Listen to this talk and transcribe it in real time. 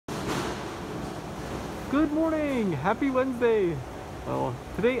Good morning! Happy Wednesday! Well,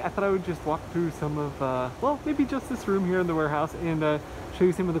 today I thought I would just walk through some of, well, maybe just this room here in the warehouse and show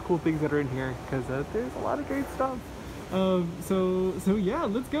you some of the cool things that are in here, because there's a lot of great stuff. So yeah,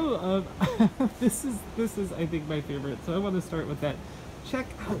 let's go. This is I think my favorite. So I want to start with that. Check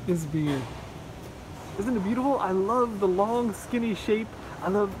out this beer. Isn't it beautiful? I love the long, skinny shape. I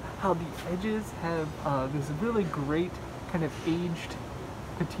love how the edges have this really great kind of aged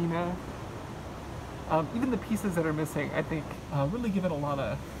patina. Even the pieces that are missing, I think, really give it a lot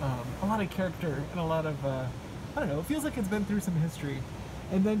of character and a lot of, I don't know, it feels like it's been through some history.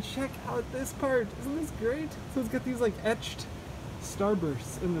 And then check out this part. Isn't this great? So it's got these like etched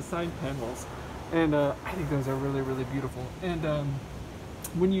starbursts in the side panels. And I think those are really, really beautiful. And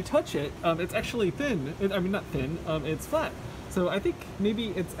when you touch it, it's actually thin. I mean, not thin, it's flat. So I think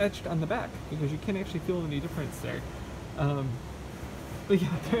maybe it's etched on the back because you can't actually feel any difference there. But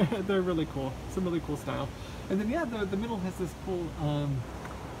yeah, they're really cool. Some really cool style. And then yeah, the middle has this cool, I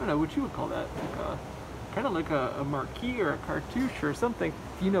don't know what you would call that. Like kind of like a marquee or a cartouche or something.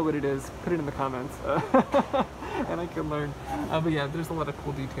 If you know what it is, put it in the comments, and I can learn. But yeah, there's a lot of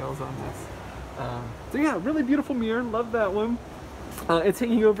cool details on this. So yeah, really beautiful mirror. Love that one. It's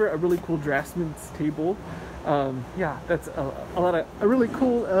hanging over a really cool draftsman's table. Yeah, that's a really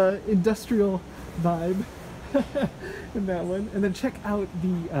cool industrial vibe. In that one. And then check out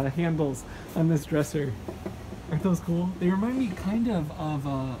the handles on this dresser. Aren't those cool? They remind me kind of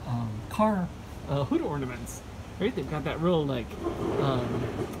car hood ornaments, right? They've got that real like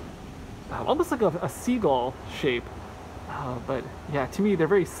almost like a seagull shape, but yeah, to me they're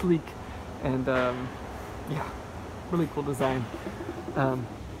very sleek and yeah, really cool design.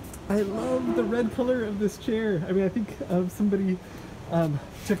 I love the red color of this chair. I mean, I think somebody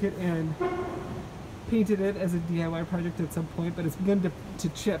took it and painted it as a DIY project at some point, but it's begun to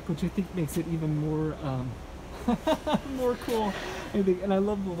chip, which I think makes it even more more cool, I think. And I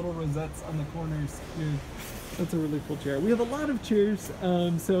love the little rosettes on the corners. Dude, that's a really cool chair. We have a lot of chairs,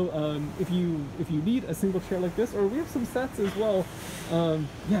 so if you need a single chair like this, or we have some sets as well,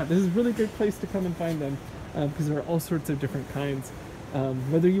 yeah, this is a really great place to come and find them, because there are all sorts of different kinds.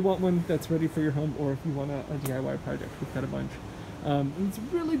 Whether you want one that's ready for your home or if you want a DIY project, we've got a bunch. It's a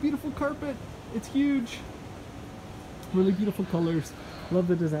really beautiful carpet. It's huge. Really beautiful colors. Love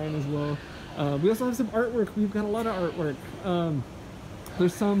the design as well. We also have some artwork. We've got a lot of artwork.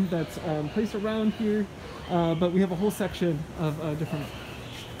 There's some that's placed around here, but we have a whole section of different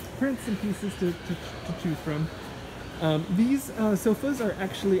prints and pieces to choose from. These sofas are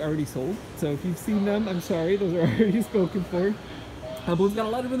actually already sold, so if you've seen them, I'm sorry, those are already spoken for. But we've got a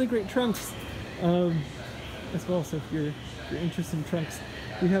lot of really great trunks as well, so if you're interested in trunks,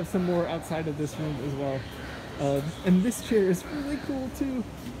 we have some more outside of this room as well. And this chair is really cool too.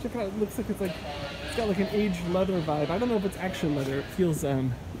 Check it out, it looks like it's got like an aged leather vibe. I don't know if it's actual leather. It feels,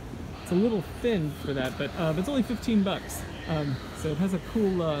 it's a little thin for that, but it's only 15 bucks. So it has a cool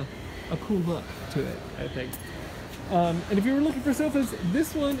look to it, I think. And if you were looking for sofas,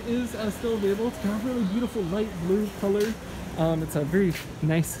 this one is still available. It's got a really beautiful light blue color. It's a very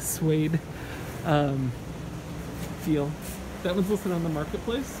nice suede feel. That one's listed on the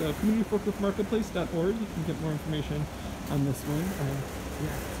marketplace, so communityforklifmarketplace.org. You can get more information on this one. Yeah,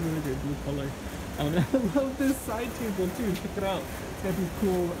 it's a really good blue color. I love this side table too. Check it out. It's got these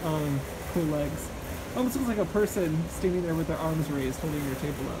cool legs. Almost looks like a person standing there with their arms raised, holding your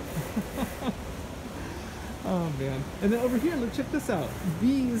table up. Oh man! And then over here, look, check this out.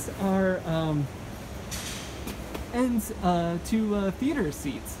 These are ends to theater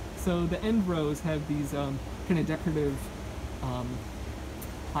seats. So the end rows have these kind of decorative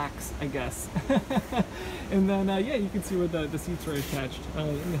plaques, I guess. And then yeah, you can see where the seats are attached,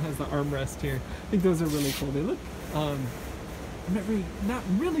 and it has the armrest here. I think those are really cool. They look I'm not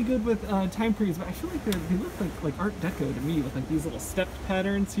really good with time periods, but I feel like they look like Art Deco to me, with like these little stepped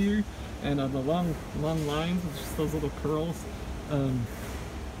patterns here and the long lines with just those little curls.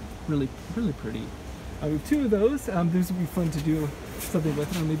 Really pretty. We have two of those. Those would be fun to do something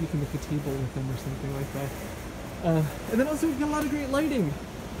with, or maybe you can make a table with them or something like that. And then also we've got a lot of great lighting.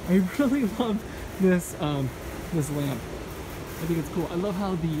 I really love this this lamp. I think it's cool. I love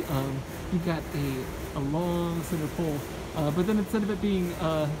how you've got a long center pole, but then instead of it being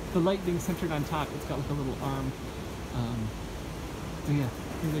the light being centered on top, it's got like a little arm. So yeah,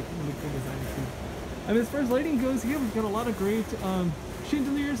 really cool design too. I mean, as far as lighting goes, here we've got a lot of great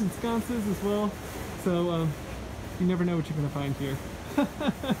chandeliers and sconces as well. So you never know what you're gonna find here.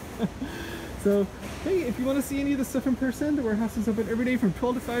 So, hey, if you want to see any of this stuff in person, the warehouse is open every day from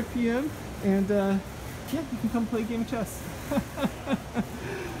 12 to 5 p.m. And yeah, you can come play a game of chess.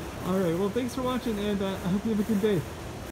 All right, well, thanks for watching, and I hope you have a good day.